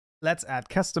Let's add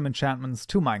custom enchantments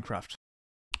to Minecraft.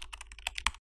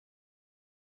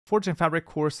 Forging Fabric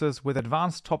courses with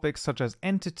advanced topics such as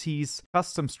entities,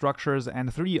 custom structures,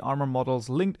 and 3D armor models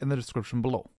linked in the description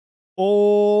below.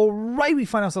 Alright, we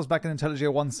find ourselves back in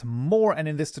IntelliJ once more, and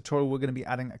in this tutorial we're going to be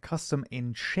adding custom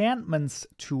enchantments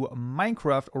to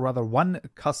Minecraft, or rather one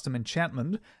custom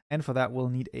enchantment, and for that we'll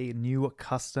need a new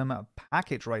custom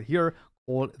package right here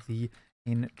called the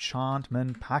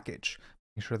Enchantment package.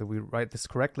 Make sure that we write this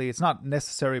correctly. It's not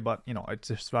necessary, but you know, I'd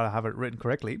just rather have it written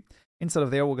correctly. Instead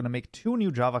of there, we're going to make two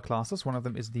new Java classes. One of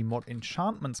them is the mod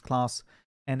enchantments class,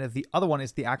 and the other one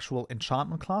is the actual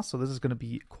enchantment class. So this is going to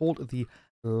be called the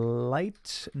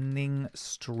Lightning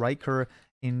Striker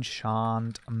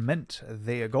Enchantment.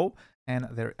 There you go. And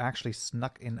they're actually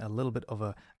snuck in a little bit of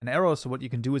an error. So what you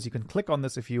can do is you can click on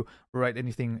this if you write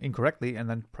anything incorrectly, and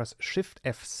then press Shift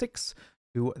F6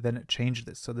 to then change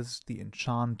this. So this is the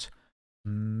Enchantment.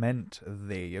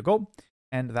 There you go.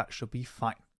 And that should be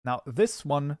fine. Now this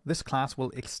class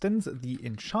will extend the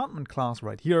enchantment class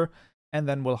right here, and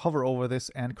then we'll hover over this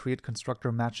and create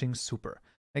constructor matching super,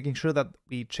 making sure that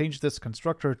we change this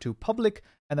constructor to public,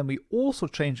 and then we also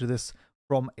change this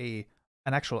from an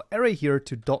actual array here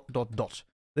to ...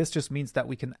 This just means that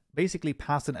we can basically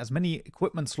pass in as many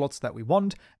equipment slots that we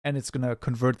want, and it's going to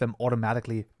convert them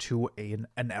automatically to an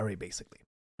array basically.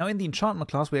 Now in the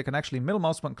enchantment class, we can actually middle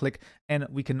mouse button click, and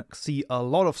we can see a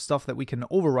lot of stuff that we can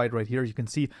override right here. You can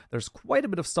see there's quite a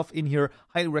bit of stuff in here.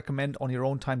 Highly recommend on your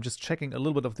own time just checking a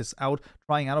little bit of this out,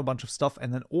 trying out a bunch of stuff,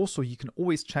 and then also you can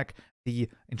always check the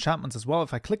enchantments as well.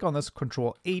 If I click on this,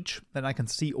 Control H, then I can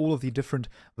see all of the different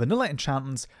vanilla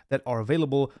enchantments that are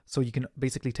available. So you can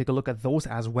basically take a look at those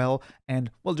as well,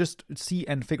 and well, just see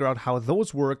and figure out how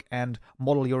those work and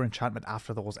model your enchantment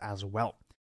after those as well.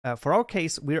 For our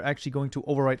case, we're actually going to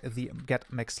overwrite the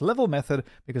getMaxLevel method,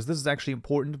 because this is actually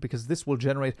important, because this will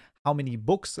generate how many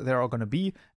books there are going to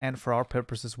be, and for our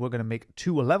purposes we're going to make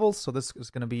two levels. So this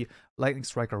is going to be Lightning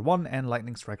Striker 1 and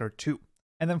Lightning Striker 2.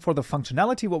 And then for the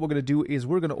functionality, what we're going to do is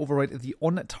we're going to overwrite the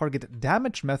on-target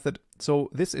damage method.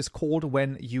 So this is called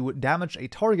when you damage a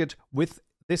target with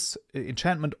this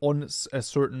enchantment on a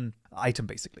certain item,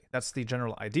 basically. That's the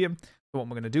general idea. So what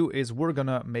we're going to do is we're going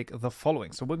to make the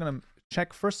following. So we're going to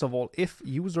check, first of all, if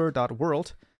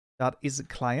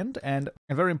user.world.isClient, and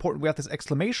very important, we have this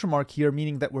exclamation mark here,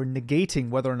 meaning that we're negating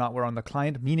whether or not we're on the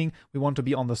client, meaning we want to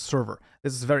be on the server.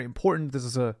 This is very important. This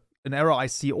is an error I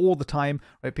see all the time,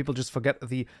 right? People just forget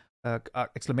the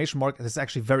exclamation mark. This is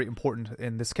actually very important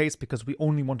in this case, because we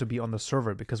only want to be on the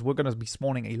server, because we're going to be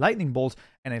spawning a lightning bolt,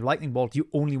 and a lightning bolt you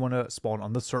only want to spawn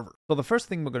on the server. So the first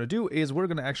thing we're going to do is we're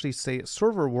going to actually say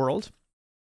server world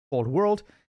called world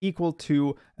equal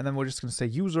to, and then we're just going to say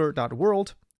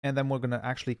user.world, and then we're going to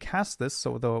actually cast this.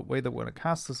 So the way that we're going to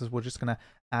cast this is we're just going to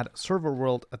add server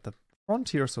world at the front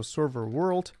here. So server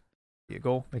world, there you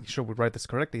go, making sure we write this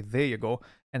correctly, there you go,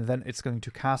 and then it's going to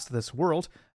cast this world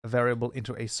variable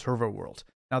into a server world.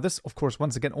 Now this, of course,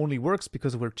 once again only works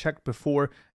because we're checked before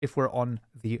if we're on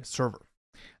the server.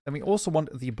 Then we also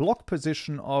want the block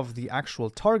position of the actual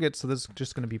target. So this is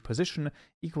just going to be position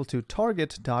equal to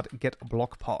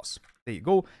target.getBlockPos. There you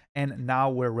go. And now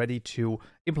we're ready to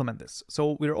implement this.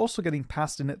 So we're also getting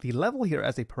passed in the level here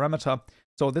as a parameter.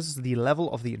 So this is the level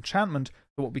of the enchantment.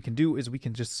 So what we can do is we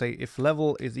can just say if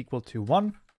level is equal to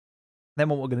 1, then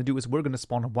what we're going to do is we're going to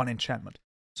spawn one enchantment.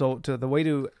 So the way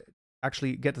to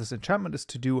actually get this enchantment is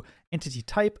to do entity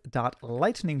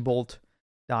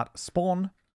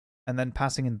type.lightningbolt.spawn, and then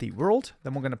passing in the world.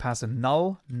 Then we're going to pass in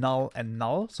null, null, and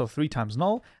null. So 3 times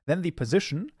null. Then the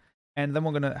position. And then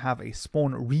we're going to have a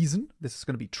spawn reason. This is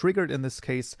going to be triggered in this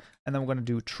case. And then we're going to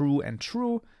do true and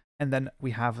true. And then we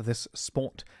have this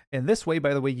spawned. In this way,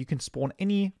 by the way, you can spawn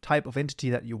any type of entity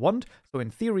that you want. So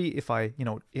in theory, if I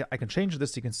can change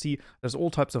this, you can see there's all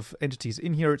types of entities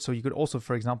in here. So you could also,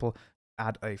 for example,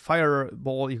 add a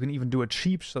fireball. You can even do a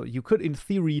sheep. So you could, in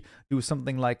theory, do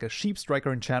something like a sheep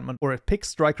striker enchantment or a pig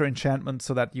striker enchantment,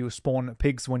 so that you spawn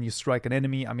pigs when you strike an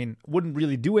enemy. I mean, wouldn't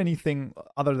really do anything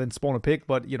other than spawn a pig,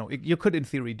 but you know, you could in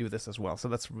theory do this as well. So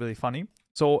that's really funny.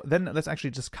 So then let's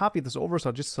actually just copy this over. So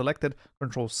I just selected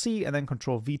Control C and then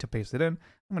Control V to paste it in.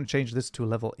 I'm going to change this to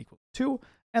level equal to 2.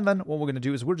 And then what we're going to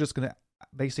do is we're just going to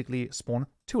basically spawn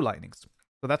 2 lightnings.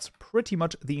 So that's pretty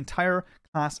much the entire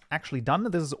class actually done.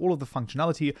 This is all of the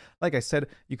functionality. Like I said,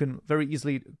 you can very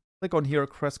easily click on here,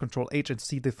 press Control H, and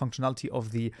see the functionality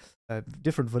of the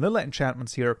different vanilla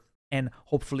enchantments here. And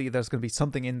hopefully there's going to be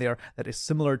something in there that is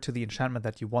similar to the enchantment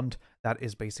that you want. That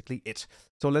is basically it.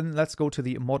 So then let's go to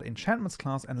the mod enchantments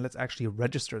class and let's actually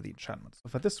register the enchantment. So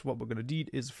for this, what we're going to need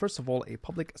is, first of all, a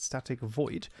public static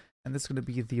void. And this is going to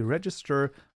be the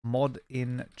register mod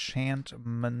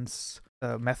enchantments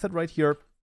method right here.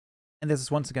 And this is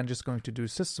once again just going to do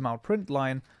system out print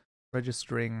line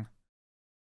registering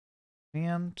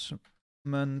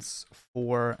enchantments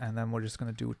for, and then we're just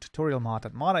going to do tutorial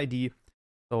mod.mod ID.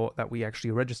 So that we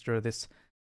actually register this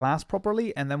class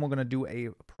properly, and then we're going to do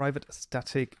a private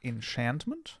static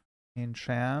enchantment.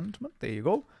 There you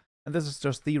go. And this is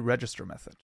just the register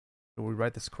method. So we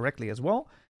write this correctly as well.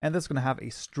 And this is going to have a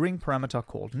string parameter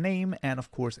called name, and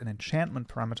of course an enchantment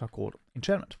parameter called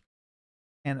enchantment.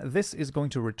 And this is going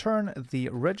to return the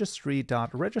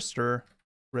registry.register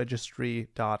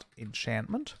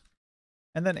registry.enchantment,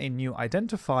 and then a new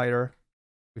identifier.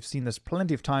 We've seen this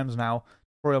plenty of times now.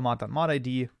 Tutorial mod.mod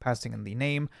ID, passing in the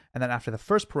name, and then after the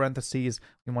first parentheses,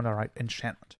 we want to write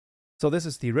enchantment. So this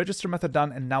is the register method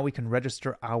done, and now we can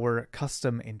register our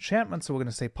custom enchantment. So we're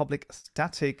going to say public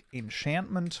static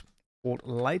enchantment called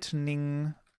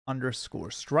lightning underscore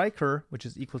striker, which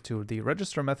is equal to the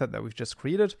register method that we've just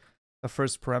created. The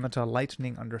first parameter,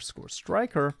 lightning underscore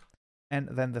striker, and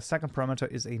then the second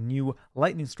parameter is a new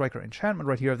lightning striker enchantment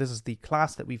right here. This is the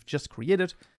class that we've just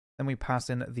created. Then we pass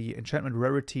in the enchantment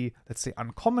rarity, let's say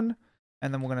uncommon,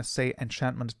 and then we're going to say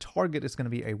enchantment target is going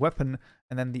to be a weapon,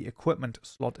 and then the equipment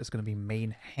slot is going to be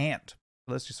main hand.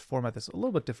 So let's just format this a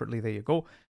little bit differently. There you go,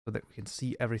 so that we can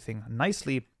see everything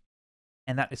nicely.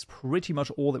 And that is pretty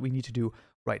much all that we need to do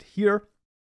right here.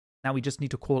 Now we just need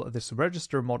to call this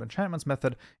register mod enchantments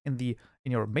method in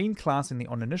your main class in the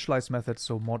onInitialize method.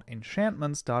 So mod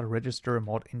enchantments.register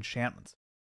mod enchantments.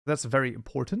 That's very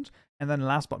important. And then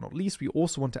last but not least, we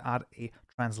also want to add a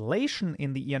translation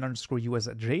in the en_us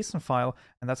JSON file,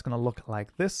 and that's going to look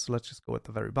like this. So let's just go at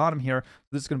the very bottom here.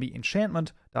 This is going to be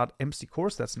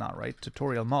enchantment.mccourse. That's not right.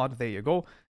 Tutorial mod. There you go.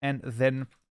 And then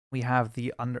we have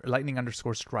the lightning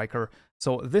underscore striker.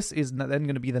 So this is then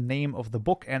going to be the name of the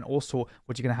book, and also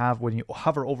what you're going to have when you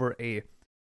hover over an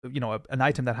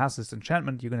item that has this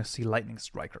enchantment, you're going to see lightning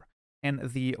striker.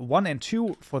 And the 1 and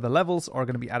 2 for the levels are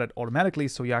going to be added automatically,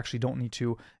 so you actually don't need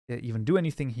to even do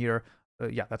anything here.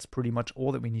 Yeah, that's pretty much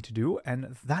all that we need to do.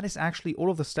 And that is actually all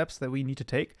of the steps that we need to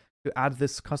take to add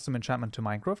this custom enchantment to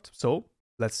Minecraft. So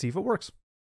let's see if it works.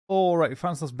 Alright, we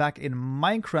found ourselves back in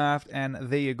Minecraft, and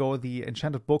there you go. The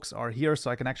enchanted books are here, so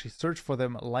I can actually search for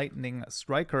them, lightning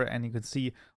striker, and you can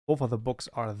see both of the books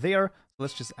are there.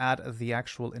 Let's just add the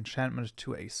actual enchantment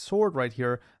to a sword right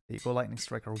here. There you go, lightning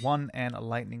striker 1 and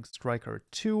lightning striker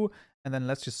 2. And then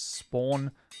let's just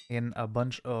spawn in a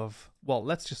bunch of, well,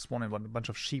 let's just spawn in a bunch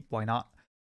of sheep, why not?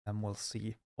 And we'll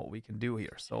see what we can do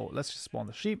here. So let's just spawn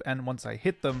the sheep, and once I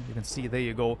hit them, you can see, there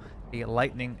you go, a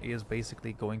lightning is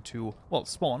basically going to, well,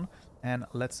 spawn. And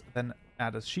let's then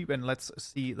add a sheep, and let's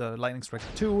see the lightning striker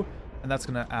 2, and that's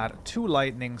going to add 2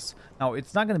 lightnings. Now,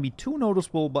 it's not going to be too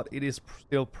noticeable, but it is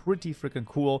still pretty freaking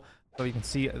cool. So you can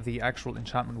see the actual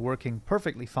enchantment working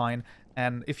perfectly fine.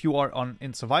 And if you are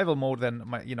in survival mode, then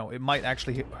it might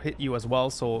actually hit you as well.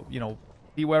 So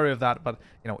be wary of that. But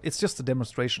it's just a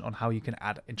demonstration on how you can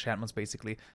add enchantments.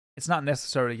 Basically, it's not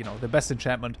necessarily the best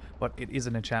enchantment, but it is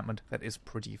an enchantment that is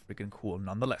pretty freaking cool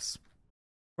nonetheless.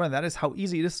 Right, that is how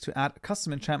easy it is to add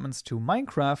custom enchantments to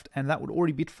Minecraft, and that would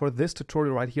already be it for this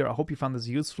tutorial right here. I hope you found this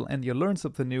useful and you learned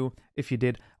something new. If you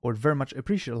did, I would very much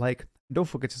appreciate a like, and don't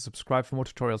forget to subscribe for more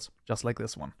tutorials just like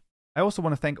this one. I also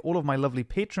want to thank all of my lovely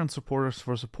Patreon supporters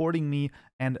for supporting me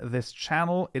and this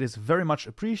channel. It is very much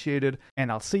appreciated,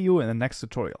 and I'll see you in the next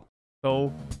tutorial.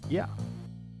 So, yeah.